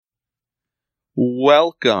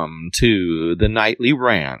Welcome to the Nightly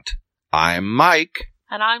Rant. I'm Mike.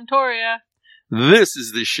 And I'm Toria. This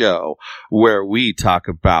is the show where we talk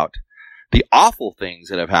about the awful things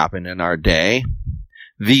that have happened in our day,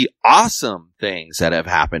 the awesome things that have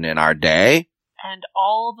happened in our day, and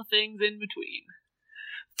all the things in between.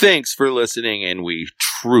 Thanks for listening, and we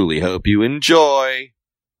truly hope you enjoy.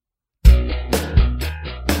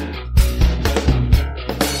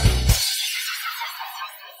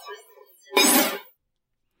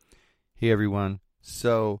 Hey everyone,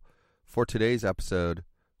 so for today's episode,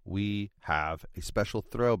 we have a special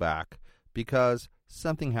throwback because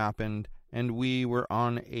something happened and we were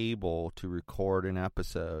unable to record an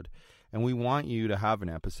episode, and we want you to have an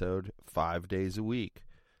episode 5 days a week.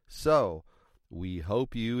 So, we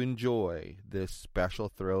hope you enjoy this special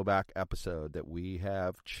throwback episode that we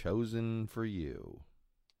have chosen for you.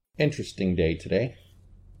 Interesting day today.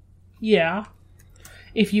 Yeah,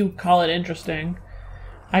 if you call it interesting.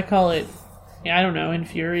 I call it, I don't know,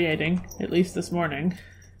 infuriating, at least this morning.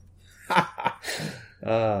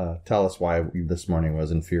 Tell us why this morning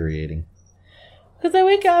was infuriating. Because I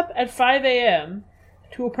wake up at 5 a.m.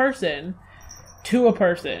 to a person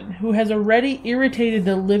who has already irritated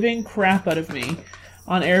the living crap out of me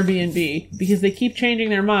on Airbnb because they keep changing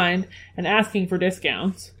their mind and asking for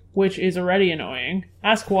discounts, which is already annoying.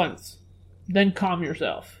 Ask once, then calm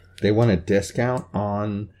yourself. They want a discount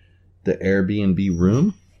on the Airbnb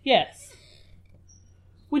room? Yes.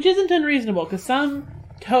 Which isn't unreasonable, because some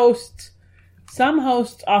hosts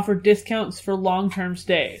offer discounts for long-term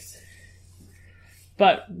stays.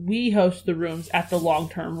 But we host the rooms at the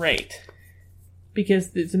long-term rate,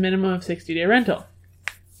 because it's a minimum of 60-day rental.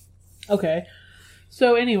 Okay.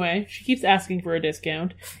 So anyway, she keeps asking for a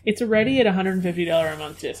discount. It's already at $150 a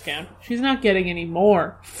month discount. She's not getting any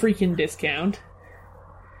more freaking discount.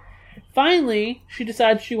 Finally, she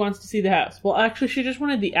decides she wants to see the house. Well, actually, she just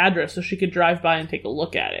wanted the address so she could drive by and take a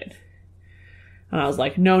look at it. And I was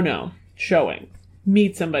like, no, showing.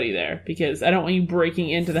 Meet somebody there, because I don't want you breaking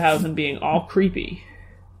into the house and being all creepy.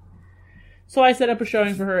 So I set up a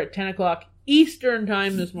showing for her at 10 o'clock Eastern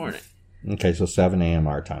time this morning. Okay, so 7 a.m.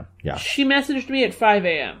 our time. Yeah. She messaged me at 5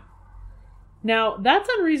 a.m. Now, that's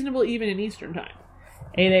unreasonable even in Eastern time.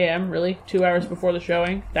 8 a.m., really? 2 hours before the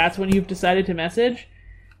showing? That's when you've decided to message?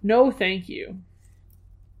 No, thank you.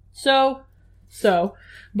 So,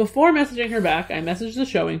 before messaging her back, I messaged the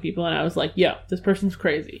showing people and I was like, yo, this person's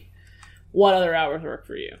crazy. What other hours work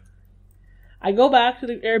for you? I go back to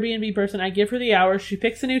the Airbnb person, I give her the hours, she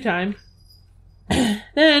picks a new time.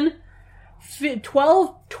 Then,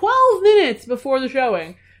 12 minutes before the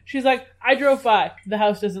showing, she's like, I drove by, the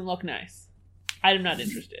house doesn't look nice. I'm not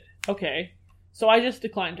interested. Okay. So I just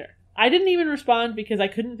declined her. I didn't even respond because I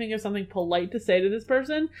couldn't think of something polite to say to this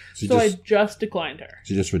person, so I just declined her.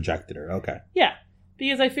 So you just rejected her, okay. Yeah,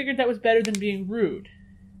 because I figured that was better than being rude.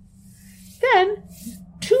 Then,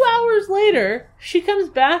 2 hours later, she comes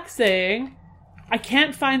back saying, I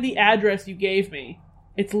can't find the address you gave me.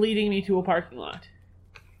 It's leading me to a parking lot.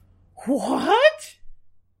 What?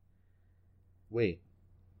 Wait.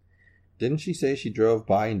 Didn't she say she drove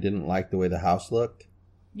by and didn't like the way the house looked?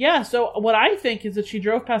 Yeah, so what I think is that she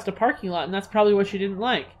drove past a parking lot, and that's probably what she didn't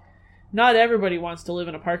like. Not everybody wants to live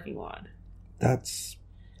in a parking lot. That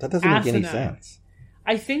doesn't make any sense.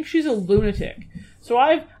 I think she's a lunatic. So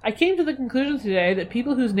I came to the conclusion today that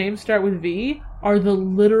people whose names start with V are the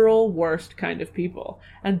literal worst kind of people.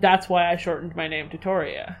 And that's why I shortened my name to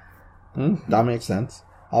Toria. That makes sense.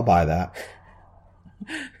 I'll buy that.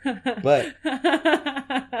 But...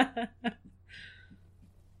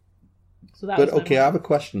 But okay, I have a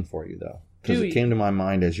question for you, though. Because it came to my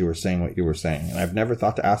mind as you were saying what you were saying. And I've never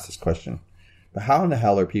thought to ask this question. But how in the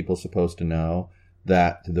hell are people supposed to know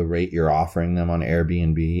that the rate you're offering them on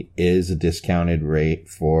Airbnb is a discounted rate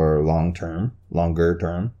for longer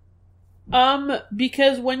term?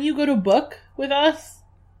 Because when you go to book with us,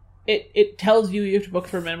 it tells you have to book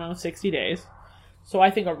for a minimum of 60 days. So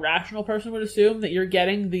I think a rational person would assume that you're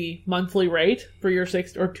getting the monthly rate for your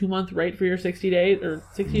 2-month rate for your 60 days or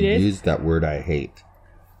 60 days. Use that word I hate.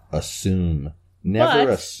 Assume.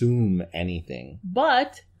 Never assume anything.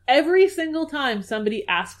 But every single time somebody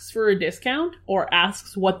asks for a discount or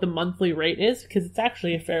asks what the monthly rate is, because it's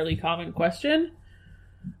actually a fairly common question,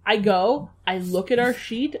 I look at our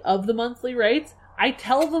sheet of the monthly rates, I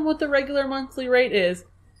tell them what the regular monthly rate is,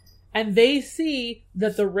 and they see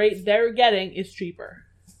that the rate they're getting is cheaper.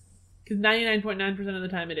 Because 99.9% of the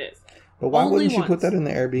time it is. But why wouldn't you put that in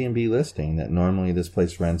the Airbnb listing, that normally this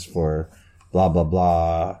place rents for blah, blah,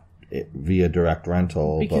 blah, via direct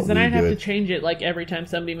rental? Because then I'd have to change it like every time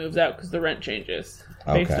somebody moves out, because the rent changes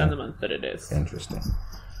based on the month that it is. Interesting.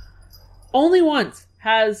 Only once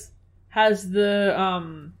has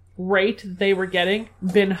the rate that they were getting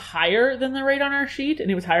been higher than the rate on our sheet,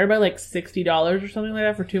 and it was higher by like $60 or something like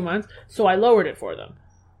that for 2 months. So I lowered it for them.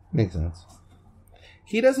 Makes sense.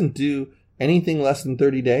 He doesn't do anything less than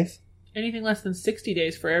 30 days? Anything less than 60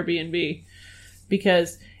 days for Airbnb,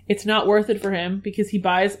 because it's not worth it for him, because he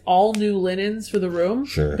buys all new linens for the room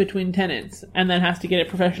between tenants and then has to get it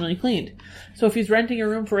professionally cleaned. So if he's renting a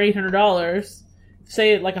room for $800,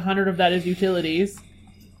 say like 100 of that is utilities,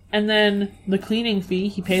 and then the cleaning fee,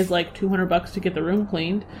 he pays like $200 to get the room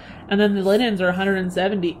cleaned, and then the linens are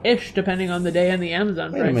 $170-ish depending on the day and the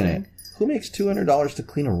Amazon pricing. Wait a minute. Who makes $200 to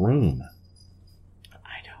clean a room?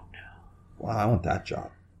 I don't know. Wow, I want that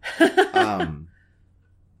job.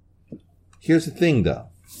 Here's the thing, though.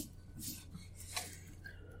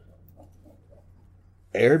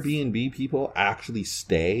 Airbnb people actually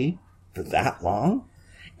stay for that long?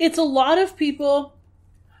 It's a lot of people.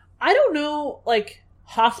 I don't know, like,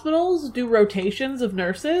 hospitals do rotations of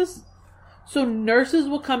nurses. So nurses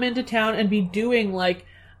will come into town and be doing, like,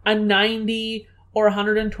 a 90 or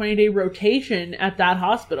 120-day rotation at that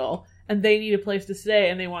hospital, and they need a place to stay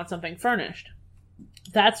and they want something furnished.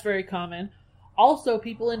 That's very common. Also,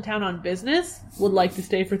 people in town on business would like to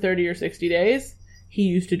stay for 30 or 60 days. He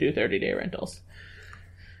used to do 30-day rentals.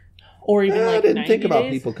 Or even like 90 days. I didn't think about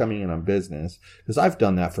people coming in on business, because I've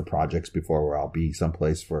done that for projects before where I'll be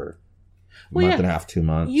someplace for a month and a half, 2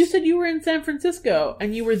 months. You said you were in San Francisco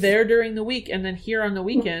and you were there during the week and then here on the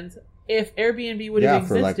weekends. If Airbnb would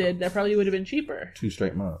have existed, that probably would have been cheaper. 2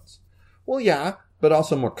 straight months. Well, yeah, but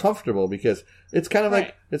also more comfortable, because it's kind of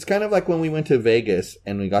like when we went to Vegas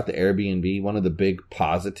and we got the Airbnb. One of the big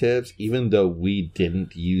positives, even though we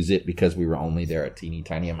didn't use it because we were only there a teeny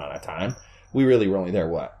tiny amount of time, we really were only there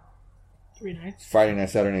 3 nights? Friday night,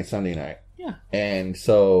 Saturday night, Sunday night. Yeah. And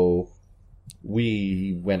so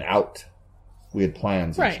we went out. We had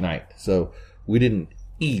plans each night. So we didn't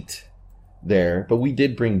eat there, but we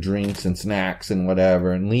did bring drinks and snacks and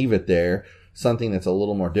whatever and leave it there. Something that's a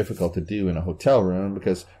little more difficult to do in a hotel room,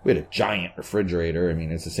 because we had a giant refrigerator. I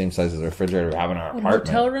mean, it's the same size as the refrigerator we have in our apartment.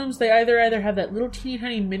 Hotel rooms, they either have that little teeny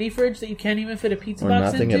tiny mini fridge that you can't even fit a pizza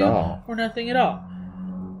box into. Or nothing at all. Or nothing at all.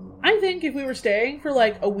 I think if we were staying for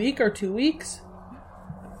like a week or 2 weeks,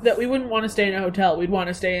 that we wouldn't want to stay in a hotel. We'd want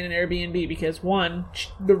to stay in an Airbnb, because one,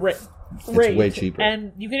 the rate, it's way cheaper,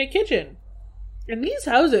 and you get a kitchen. And these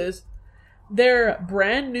houses, they're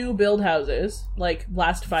brand new build houses, like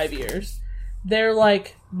last 5 years. They're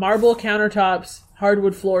like marble countertops,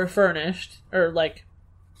 hardwood floor furnished, or like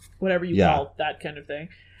whatever you call that kind of thing.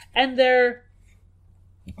 And they're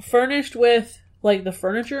furnished with like the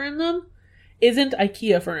furniture in them isn't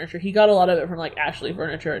IKEA furniture. He got a lot of it from like Ashley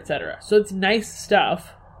Furniture, etc. So it's nice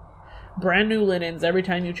stuff. Brand new linens every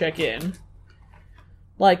time you check in.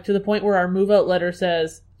 Like to the point where our move out letter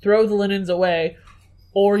says, throw the linens away,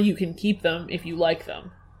 or you can keep them if you like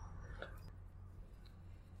them.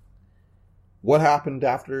 What happened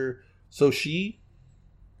after? So she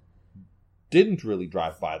didn't really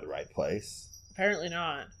drive by the right place. Apparently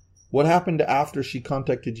not. What happened after she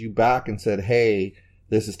contacted you back and said, hey,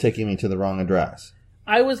 this is taking me to the wrong address?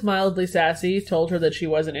 I was mildly sassy, told her that she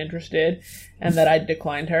wasn't interested, and that I'd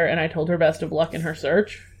declined her, and I told her best of luck in her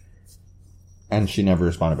search. And she never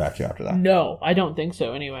responded back to you after that? No, I don't think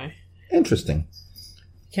so anyway. Interesting.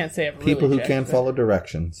 Can't say I've really People who checked, can't follow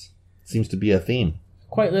directions. Seems to be a theme.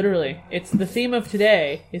 Quite literally. It's the theme of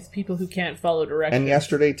today is people who can't follow directions. And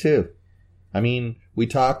yesterday, too. I mean, we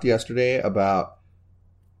talked yesterday about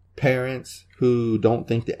parents who don't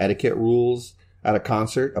think the etiquette rules at a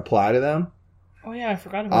concert apply to them. Oh, yeah, I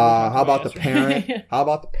forgot about how about the parent? How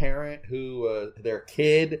about the parent who their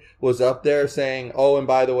kid was up there saying, oh, and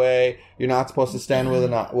by the way, you're not supposed to stand with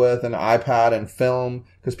an iPad and film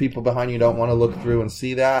because people behind you don't want to look through and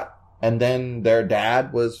see that. And then their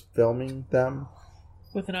dad was filming them.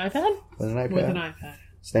 With an iPad? With an iPad. With an iPad.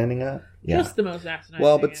 Standing up? Yeah. Just the most asinine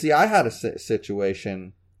Well, thing but see, I had a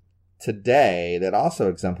situation today that also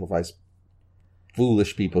exemplifies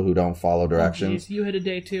foolish people who don't follow directions. You had a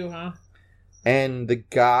day too, huh? And the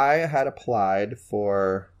guy had applied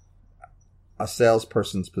for a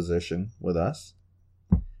salesperson's position with us.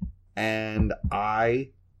 And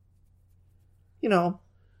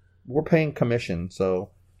we're paying commission,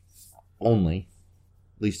 so only,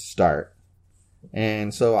 at least to start.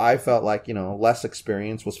 And so I felt like, less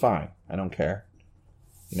experience was fine. I don't care.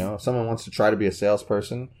 If someone wants to try to be a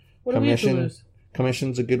salesperson, what do we have to lose?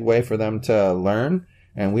 Commission's a good way for them to learn,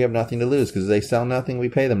 and we have nothing to lose because they sell nothing, we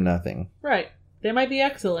pay them nothing. Right. They might be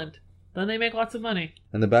excellent. Then they make lots of money.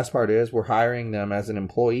 And the best part is we're hiring them as an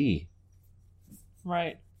employee.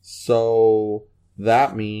 Right. So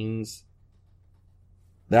that means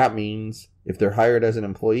That means if they're hired as an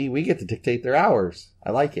employee, we get to dictate their hours.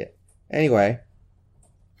 I like it. Anyway,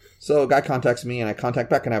 so a guy contacts me and I contact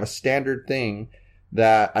back, and I have a standard thing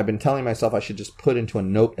that I've been telling myself I should just put into a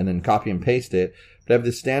note and then copy and paste it. But I have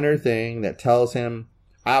this standard thing that tells him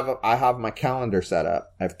I have my calendar set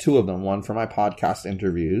up. I have two of them, one for my podcast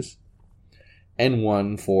interviews and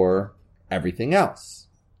one for everything else.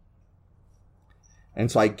 And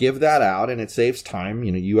so I give that out, and it saves time.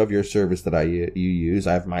 You know, you have your service that you use.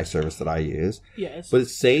 I have my service that I use. Yes. But it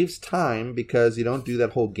saves time because you don't do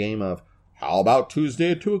that whole game of, how about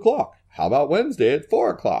Tuesday at 2 o'clock? How about Wednesday at 4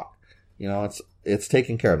 o'clock? You know, it's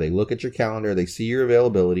taken care of. They look at your calendar, they see your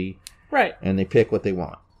availability, right, and they pick what they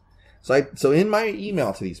want. So in my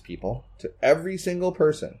email to these people, to every single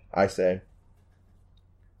person, I say,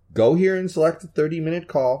 go here and select a 30-minute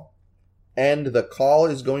call, and the call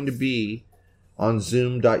is going to be on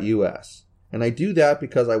zoom.us. And I do that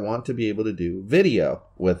because I want to be able to do video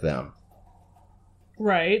with them.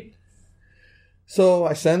 Right. So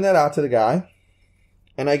I send that out to the guy,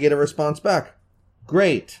 and I get a response back.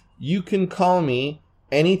 Great. You can call me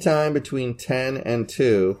anytime between 10 and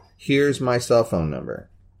 2. Here's my cell phone number.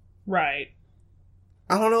 Right.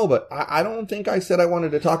 I don't know, but I don't think I said I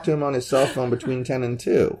wanted to talk to him on his cell phone between 10 and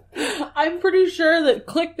 2. I'm pretty sure that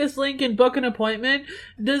click this link and book an appointment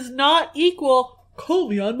does not equal call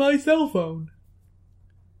me on my cell phone.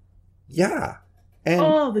 Yeah.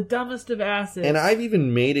 And, the dumbest of asses. And I've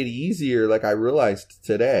even made it easier, like I realized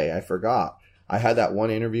today. I forgot. I had that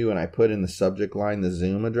one interview and I put in the subject line the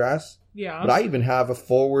Zoom address. Yeah. But I even have a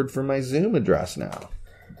forward for my Zoom address now.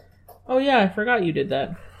 Oh yeah, I forgot you did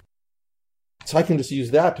that. So I can just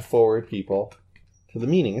use that to forward people to the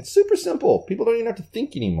meeting. It's super simple. People don't even have to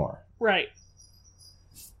think anymore. Right.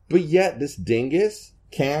 But yet this dingus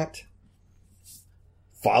can't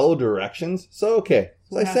follow directions. So, okay.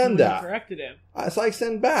 So I send that. Corrected him. So I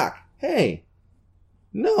send back, hey,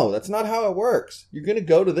 no, that's not how it works. You're going to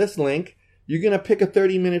go to this link. You're going to pick a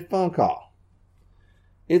 30-minute phone call.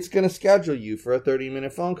 It's going to schedule you for a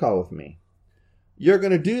 30-minute phone call with me. You're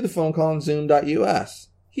going to do the phone call on zoom.us.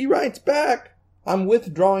 He writes back, I'm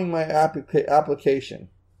withdrawing my application.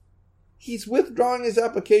 He's withdrawing his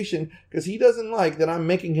application because he doesn't like that I'm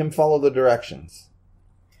making him follow the directions.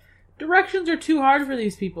 Directions are too hard for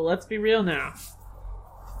these people. Let's be real now.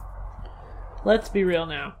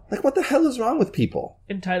 Like, what the hell is wrong with people?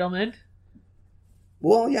 Entitlement.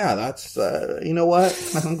 Well, yeah, that's, you know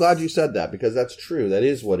what? I'm glad you said that because that's true. That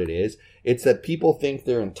is what it is. It's that people think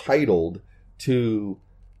they're entitled to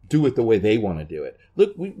do it the way they want to do it.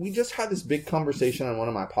 Look, we just had this big conversation on one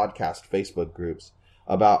of my podcast Facebook groups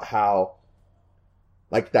about how,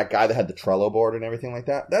 like, that guy that had the Trello board and everything like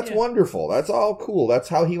that. That's wonderful. That's all cool. That's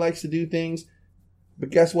how he likes to do things. But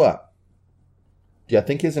guess what? Do you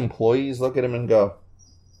think his employees look at him and go,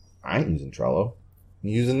 I ain't using Trello. I'm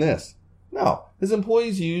using this. No. His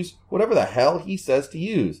employees use whatever the hell he says to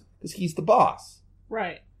use because he's the boss.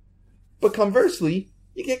 Right. But conversely,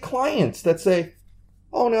 you get clients that say,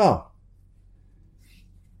 oh no,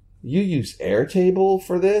 you use Airtable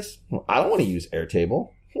for this? Well, I don't want to use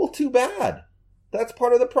Airtable. Well, too bad. That's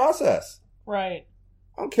part of the process. Right.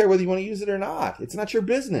 I don't care whether you want to use it or not. It's not your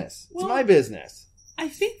business. It's Well, my business. I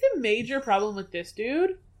think the major problem with this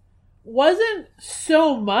dude wasn't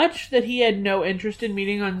so much that he had no interest in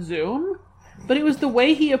meeting on Zoom, but it was the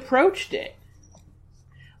way he approached it.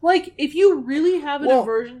 Like, if you really have an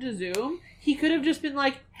aversion to Zoom, he could have just been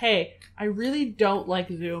like, hey, I really don't like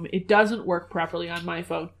Zoom. It doesn't work properly on my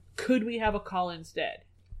phone. Could we have a call instead?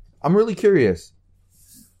 I'm really curious.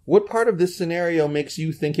 What part of this scenario makes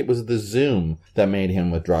you think it was the Zoom that made him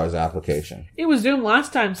withdraw his application? It was Zoom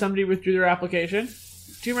last time somebody withdrew their application.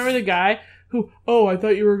 Do you remember the guy who, I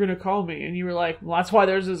thought you were going to call me? And you were like, well, that's why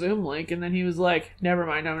there's a Zoom link. And then he was like, never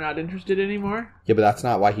mind, I'm not interested anymore. Yeah, but that's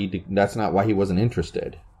not why he wasn't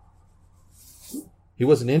interested. He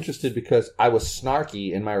wasn't interested because I was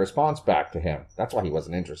snarky in my response back to him. That's why he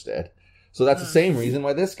wasn't interested. So that's the same reason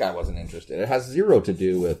why this guy wasn't interested. It has zero to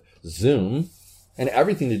do with Zoom and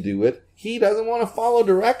everything to do with he doesn't want to follow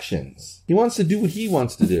directions. He wants to do what he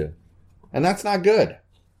wants to do. And that's not good.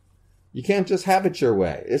 You can't just have it your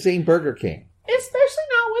way. This ain't Burger King. Especially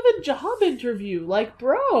not with a job interview. Like,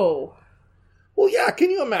 bro. Well, yeah. Can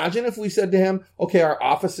you imagine if we said to him, okay, our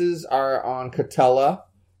offices are on Catella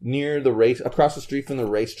near the race, across the street from the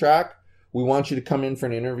racetrack. We want you to come in for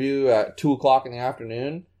an interview at 2 o'clock in the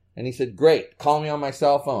afternoon. And he said, great, call me on my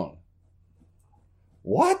cell phone.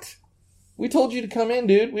 What? We told you to come in,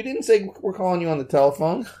 dude. We didn't say we're calling you on the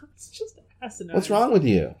telephone. It's just asinine. What's wrong with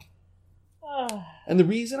you? And the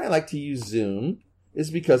reason I like to use Zoom is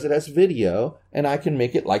because it has video, and I can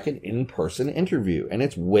make it like an in-person interview, and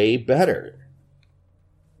it's way better.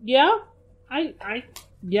 Yeah, I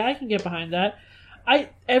can get behind that.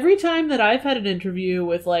 Every time that I've had an interview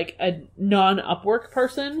with like a non-Upwork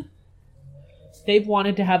person, they've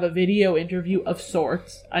wanted to have a video interview of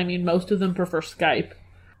sorts. I mean, most of them prefer Skype.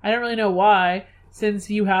 I don't really know why, since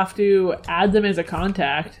you have to add them as a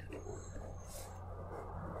contact.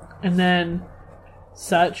 And then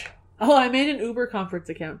such. Oh, I made an Uber conference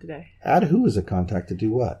account today. Add who as a contact to do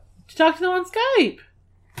what? To talk to them on Skype.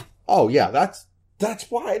 Oh, yeah, that's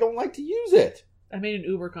why I don't like to use it. I made an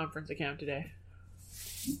Uber conference account today.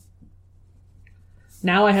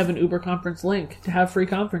 Now I have an Uber conference link to have free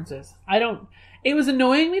conferences. It was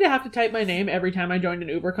annoying me to have to type my name every time I joined an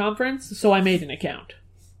Uber conference, so I made an account.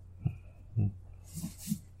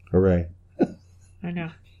 Hooray. I know.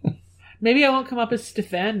 Maybe I won't come up as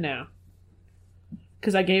Stefan now.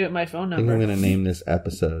 Because I gave it my phone I number. think I'm going to name this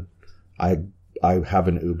episode, I have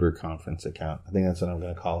an Uber conference account. I think that's what I'm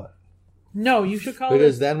going to call it. No, you should call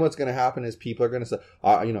Because it... then what's going to happen is people are going to say,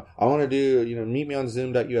 I want to do, meet me on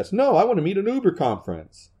Zoom.us. No, I want to meet an Uber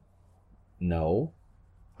conference. No,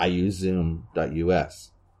 I use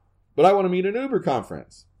Zoom.us. But I want to meet an Uber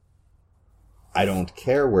conference. I don't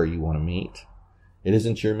care where you want to meet. It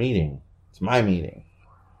isn't your meeting. It's my meeting.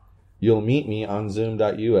 You'll meet me on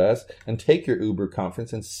Zoom.us and take your Uber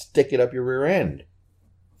conference and stick it up your rear end.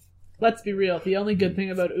 Let's be real. The only good thing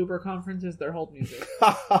about Uber conference is their hold music.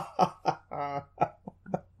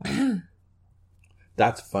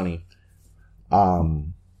 That's funny.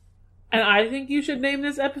 And I think you should name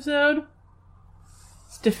this episode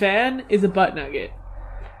Stefan is a butt nugget.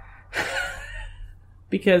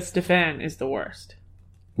 Because Stefan is the worst.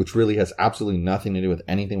 Which really has absolutely nothing to do with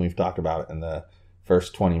anything we've talked about in the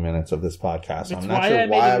first 20 minutes of this podcast. So I'm not sure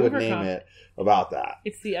why I would name it about that.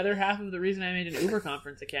 It's the other half of the reason I made an Uber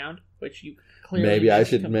conference account, which you clearly maybe I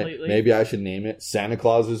should name it Santa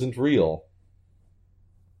Claus Isn't Real.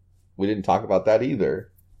 We didn't talk about that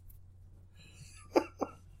either.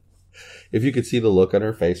 If you could see the look on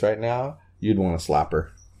her face right now, you'd want to slap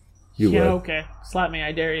her. You would. Okay. Slap me,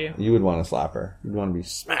 I dare you. You would want to slap her. You'd want to be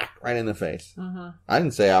smacked right in the face. Uh-huh. I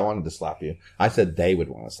didn't say I wanted to slap you. I said they would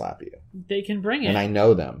want to slap you. They can bring it. And I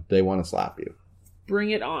know them. They want to slap you. Bring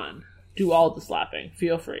it on. Do all the slapping.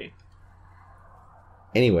 Feel free.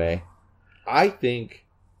 Anyway, I think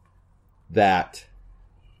that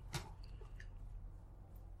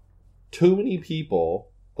too many people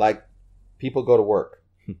go to work,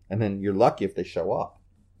 and then you're lucky if they show up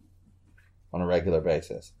on a regular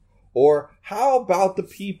basis. Or how about the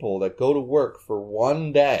people that go to work for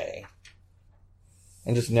one day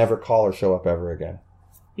and just never call or show up ever again?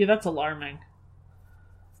 Yeah, that's alarming.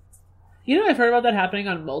 You know, I've heard about that happening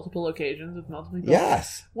on multiple occasions with multiple people.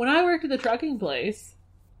 Yes. When I worked at the trucking place,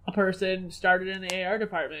 a person started in the AR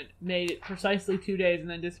department, made it precisely 2 days, and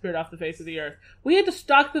then disappeared off the face of the earth. We had to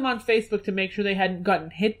stalk them on Facebook to make sure they hadn't gotten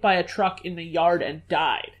hit by a truck in the yard and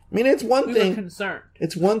died. I mean, it's one thing. We were concerned.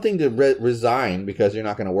 It's one thing to resign because you're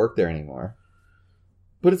not going to work there anymore.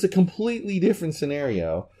 But it's a completely different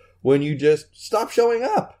scenario when you just stop showing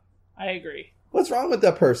up. I agree. What's wrong with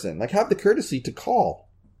that person? Have the courtesy to call.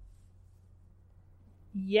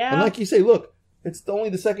 Yeah. And like you say, look, it's only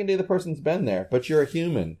the second day the person's been there, but you're a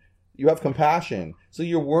human. You have compassion. So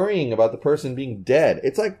you're worrying about the person being dead.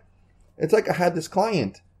 It's like I had this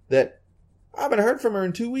client that I haven't heard from her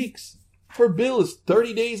in 2 weeks. Her bill is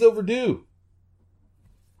 30 days overdue.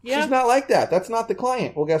 Yeah. She's not like that. That's not the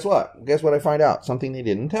client. Well, guess what? Guess what I find out? Something they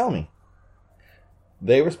didn't tell me.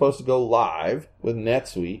 They were supposed to go live with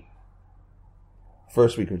NetSuite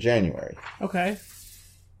first week of January. Okay.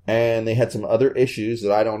 And they had some other issues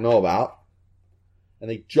that I don't know about. And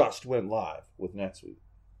they just went live with NetSuite.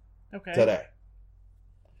 Okay. Today.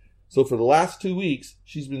 So for the last 2 weeks,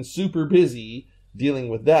 she's been super busy dealing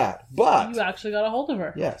with that. But you actually got a hold of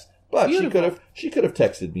her. Yes. But Beautiful. she could have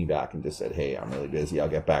texted me back and just said, hey, I'm really busy. I'll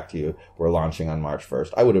get back to you. We're launching on March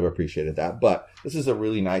 1st. I would have appreciated that. But this is a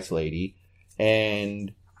really nice lady.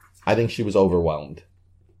 And I think she was overwhelmed.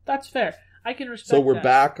 That's fair. I can respect So we're that.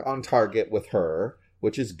 back on target with her,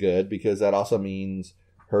 which is good because that also means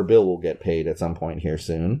her bill will get paid at some point here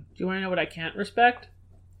soon. Do you want to know what I can't respect?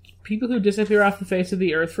 People who disappear off the face of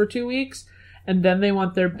the earth for 2 weeks, and then they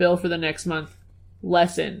want their bill for the next month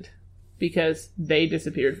lessened because they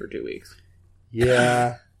disappeared for 2 weeks.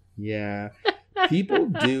 Yeah. People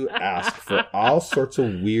do ask for all sorts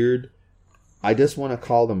of weird, I just want to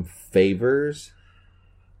call them favors.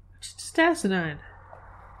 Just asinine.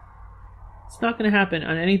 It's not going to happen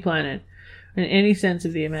on any planet in any sense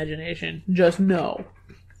of the imagination. Just no.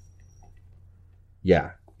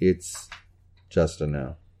 Yeah, it's Just a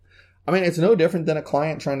no. I mean, it's no different than a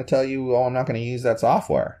client trying to tell you, oh, I'm not going to use that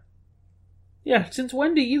software. Yeah, since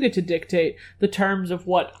when do you get to dictate the terms of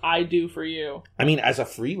what I do for you? I mean, as a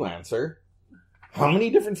freelancer, how many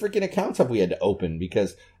different freaking accounts have we had to open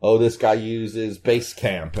because, oh, this guy uses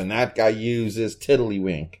Basecamp, and that guy uses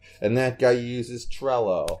Tiddlywink, and that guy uses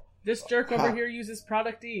Trello. This jerk over here uses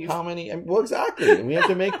Product Eve. How many? Well, exactly. And we have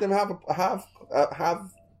to make them have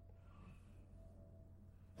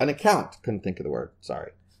an account. Couldn't think of the word.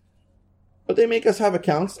 Sorry. But they make us have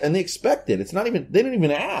accounts, and they expect it. It's not even, they don't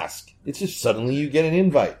even ask. It's just suddenly you get an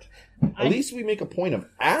invite. At least we make a point of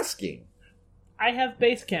asking. I have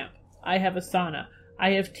Basecamp. I have Asana.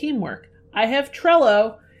 I have Teamwork. I have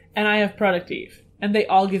Trello. And I have Product Eve. And they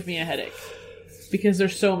all give me a headache. Because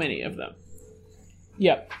there's so many of them.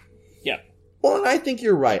 Yep. Well, and I think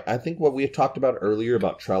you're right. I think what we had talked about earlier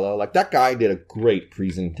about Trello, like that guy did a great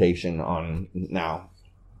presentation on now.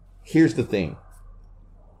 Here's the thing.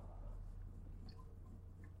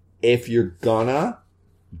 If you're gonna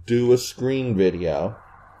do a screen video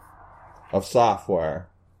of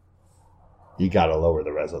software, you gotta lower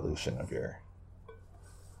the resolution of your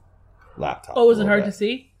laptop. Oh, was it hard to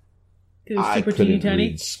see? Because it was super teeny couldn't tiny.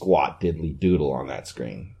 read squat diddly doodle on that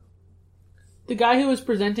screen. The guy who was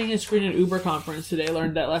presenting his screen at Uber conference today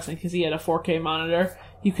learned that lesson because he had a 4K monitor.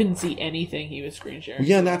 You couldn't see anything he was screen sharing.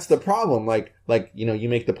 Yeah, and that's the problem. Like you know, you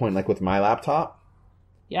make the point, like with my laptop.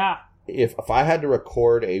 Yeah. If I had to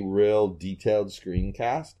record a real detailed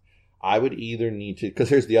screencast, I would either need to, because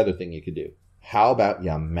here's the other thing you could do. How about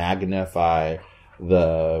you magnify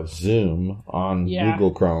the zoom on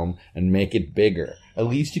Google Chrome and make it bigger? At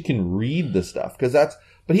least you can read the stuff, because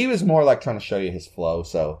but he was more like trying to show you his flow,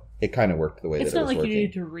 so it kind of worked the way that it was working. It's not like you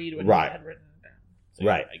needed to read what he had written down. So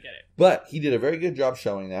right. I get it. But he did a very good job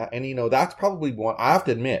showing that, and you know, that's probably one, I have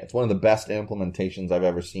to admit, it's one of the best implementations I've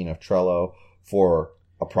ever seen of Trello for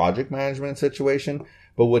a project management situation.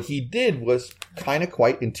 But what he did was kind of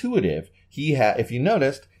quite intuitive. He had, if you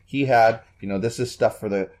noticed, he had, you know, this is stuff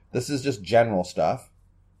this is just general stuff.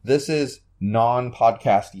 This is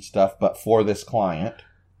non-podcasty stuff, but for this client.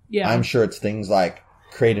 Yeah. I'm sure it's things like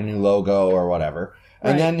create a new logo or whatever.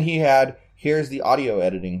 And then he had, here's the audio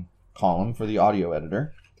editing column for the audio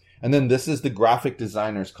editor. And then this is the graphic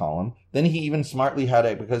designer's column. Then he even smartly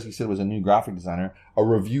had because he said it was a new graphic designer, a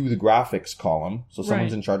review the graphics column. So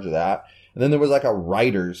someone's in charge of that. And then there was like a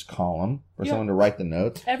writer's column for someone to write the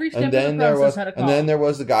notes. Every step of the process had a column. And then there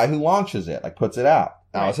was the guy who launches it, like puts it out.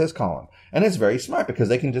 That was his column. And it's very smart because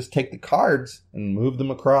they can just take the cards and move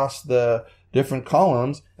them across the different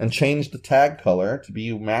columns and change the tag color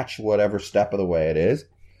to match whatever step of the way it is.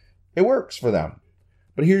 It works for them.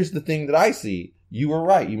 But here's the thing that I see. You were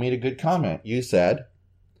right. You made a good comment. You said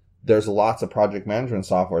there's lots of project management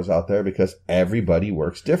softwares out there because everybody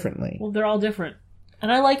works differently. Well, they're all different.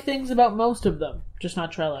 And I like things about most of them, just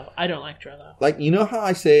not Trello. I don't like Trello. Like, you know how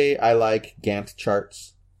I say I like Gantt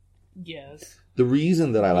charts? Yes. The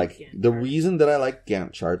reason that I like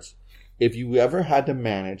Gantt charts, if you ever had to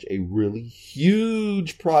manage a really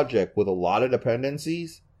huge project with a lot of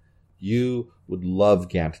dependencies, you would love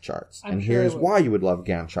Gantt charts. And here's why you would love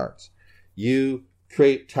Gantt charts. You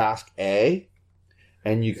create task A,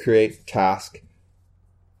 and you create task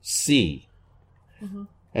C. Mm-hmm.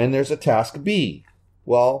 And there's a task B.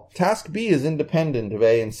 Well, task B is independent of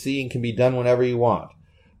A and C and can be done whenever you want.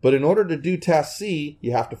 But in order to do task C,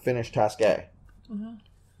 you have to finish task A. Mm-hmm.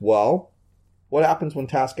 Well, what happens when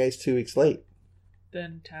task A is 2 weeks late?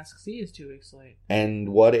 Then task C is 2 weeks late. And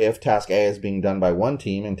what if task A is being done by one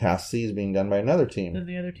team and task C is being done by another team? Then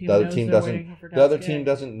the other team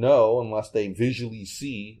doesn't know unless they visually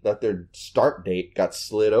see that their start date got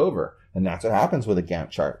slid over. And that's what happens with a Gantt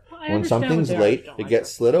chart. Well, when something's late, it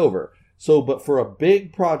gets slid over. So, but for a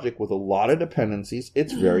big project with a lot of dependencies,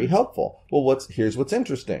 it's very helpful. Well, here's what's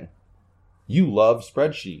interesting. You love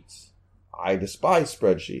spreadsheets. I despise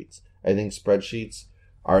spreadsheets. I think spreadsheets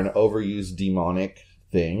are an overused demonic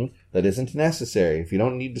thing that isn't necessary. If you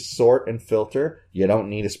don't need to sort and filter, you don't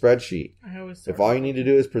need a spreadsheet. If all you need to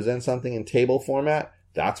do is present something in table format,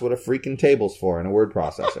 that's what a freaking table's for in a word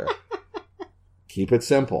processor. Keep it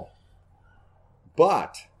simple.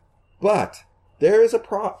 But there is a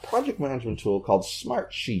project management tool called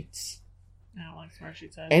Smartsheets. I don't like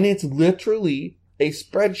Smartsheets either. And it's literally a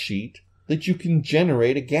spreadsheet that you can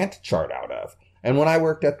generate a Gantt chart out of. And when I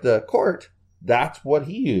worked at the court, that's what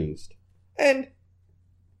he used. And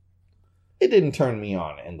it didn't turn me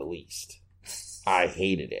on in the least. I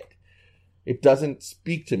hated it. It doesn't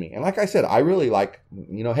speak to me. And like I said, I really like,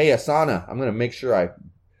 hey, Asana, I'm going to make sure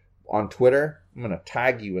on Twitter, I'm going to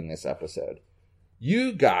tag you in this episode.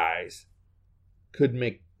 You guys could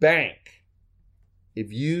make bank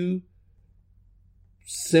if you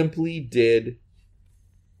simply did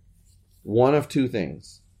one of two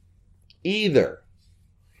things. Either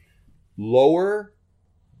lower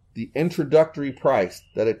the introductory price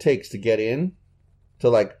that it takes to get in to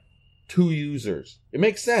like 2 users. It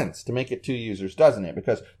makes sense to make it 2 users, doesn't it?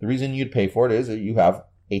 Because the reason you'd pay for it is that you have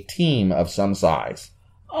a team of some size.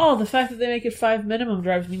 Oh, the fact that they make it 5 minimum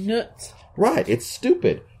drives me nuts. Right. It's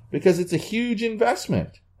stupid because it's a huge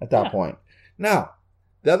investment at that point. Now,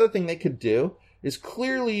 the other thing they could do is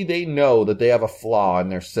clearly they know that they have a flaw in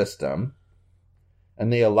their system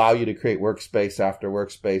and they allow you to create workspace after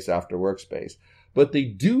workspace after workspace. But they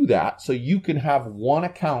do that so you can have one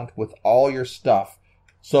account with all your stuff.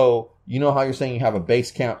 So you know how you're saying you have a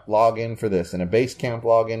Basecamp login for this and a Basecamp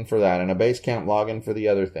login for that and a Basecamp login for the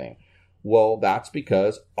other thing. Well, that's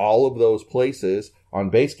because all of those places on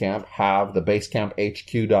Basecamp have the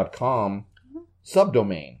basecamphq.com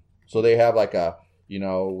subdomain. So they have like a, the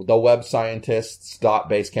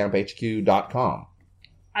webscientists.basecamphq.com.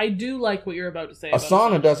 I do like what you're about to say.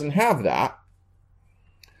 Asana doesn't have that.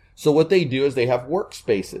 So what they do is they have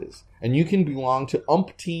workspaces. And you can belong to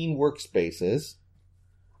umpteen workspaces.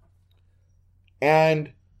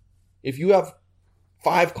 And if you have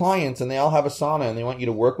 5 clients and they all have Asana and they want you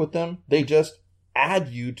to work with them, they just add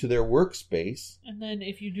you to their workspace. And then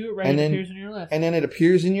if you do it right, it appears in your list. And then it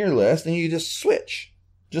appears in your list and you just switch.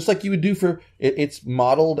 Just like you would do for... It's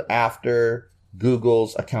modeled after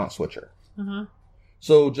Google's account switcher. Uh-huh.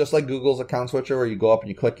 So just like Google's account switcher where you go up and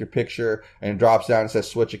you click your picture and it drops down and says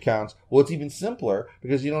switch accounts. Well, it's even simpler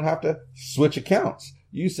because you don't have to switch accounts.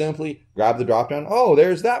 You simply grab the drop down. Oh,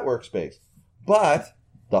 there's that workspace. But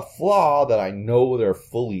the flaw that I know they're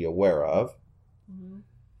fully aware of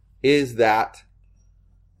is that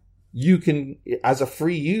you can, as a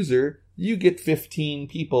free user, you get 15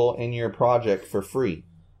 people in your project for free.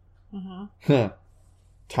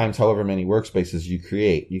 Times however many workspaces you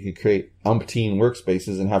create. You could create umpteen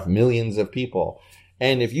workspaces and have millions of people.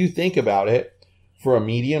 And if you think about it, for a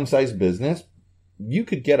medium-sized business, you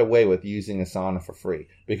could get away with using Asana for free.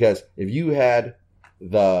 Because if you had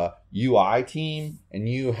the UI team and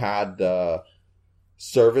you had the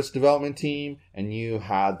service development team and you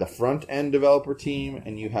had the front-end developer team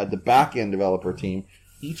and you had the back-end developer team,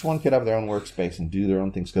 each one could have their own workspace and do their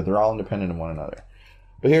own things because they're all independent of one another.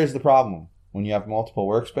 But here's the problem. When you have multiple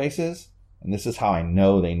workspaces, and this is how I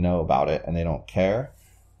know they know about it and they don't care,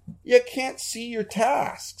 you can't see your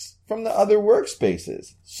tasks from the other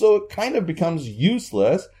workspaces. So it kind of becomes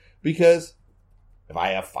useless because if I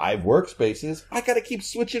have 5 workspaces, I got to keep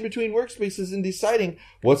switching between workspaces and deciding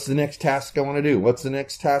what's the next task I want to do. What's the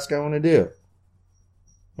next task I want to do?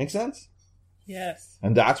 Make sense? Yes.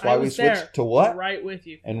 And that's why we switched to what? Right with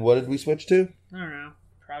you. And what did we switch to? I don't know.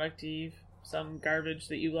 Productive. Some garbage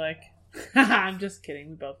that you like. I'm just kidding.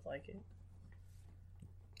 We both like it.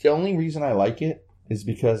 The only reason I like it is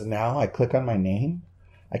because now I click on my name,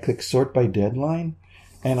 I click sort by deadline,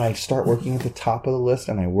 and I start working at the top of the list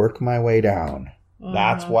and I work my way down.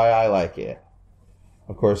 That's why I like it.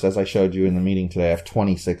 Of course, as I showed you in the meeting today, I have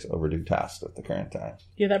 26 overdue tasks at the current time.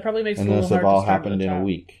 Yeah, that probably makes it a little hard. And those have all happened in a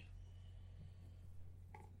week.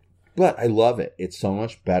 But I love it. It's so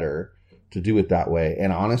much better to do it that way.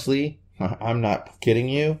 And honestly, I'm not kidding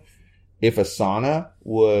you. If Asana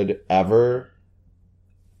would ever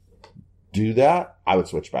do that, I would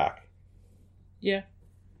switch back. Yeah.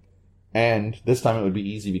 And this time it would be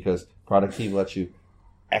easy because Productive lets you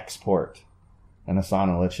export and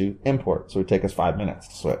Asana lets you import. So it would take us 5 minutes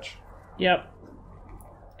to switch. Yep.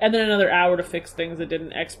 And then another hour to fix things that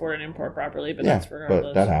didn't export and import properly, but that's regardless.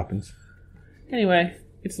 But that happens. Anyway,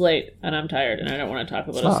 it's late and I'm tired and I don't want to talk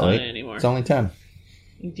about Asana anymore. It's only 10.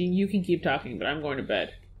 You can keep talking, but I'm going to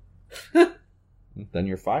bed. Then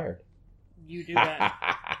you're fired. You do that.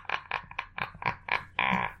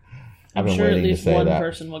 I'm sure at least one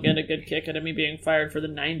person will get a good kick out of me being fired for the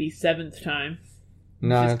 97th time.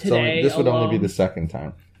 No, this would only be the second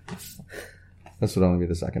time. This would only be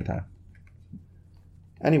the second time.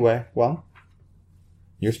 Anyway, well,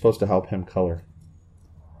 you're supposed to help him color.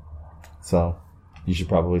 So, you should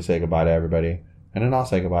probably say goodbye to everybody. And then I'll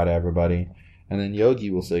say goodbye to everybody. And then Yogi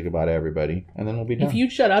will say goodbye to everybody. And then we'll be done. If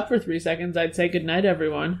you'd shut up for 3 seconds, I'd say goodnight,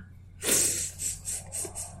 everyone.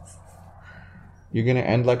 You're going to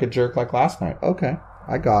end like a jerk like last night. Okay.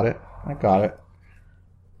 I got it.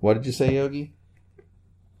 What did you say, Yogi?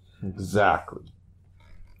 Exactly.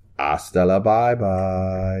 Hasta la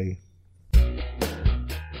bye-bye.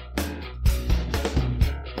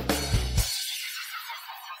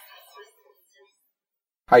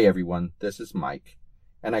 Hi, everyone. This is Mike.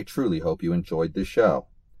 And I truly hope you enjoyed this show.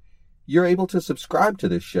 You're able to subscribe to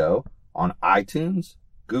this show on iTunes,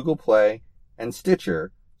 Google Play, and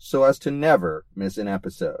Stitcher so as to never miss an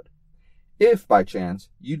episode. If by chance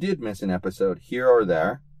you did miss an episode here or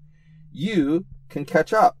there, you can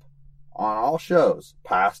catch up on all shows,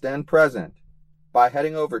 past and present, by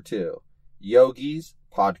heading over to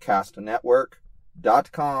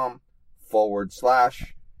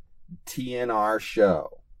yogispodcastnetwork.com/TNR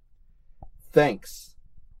show. Thanks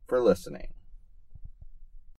for listening.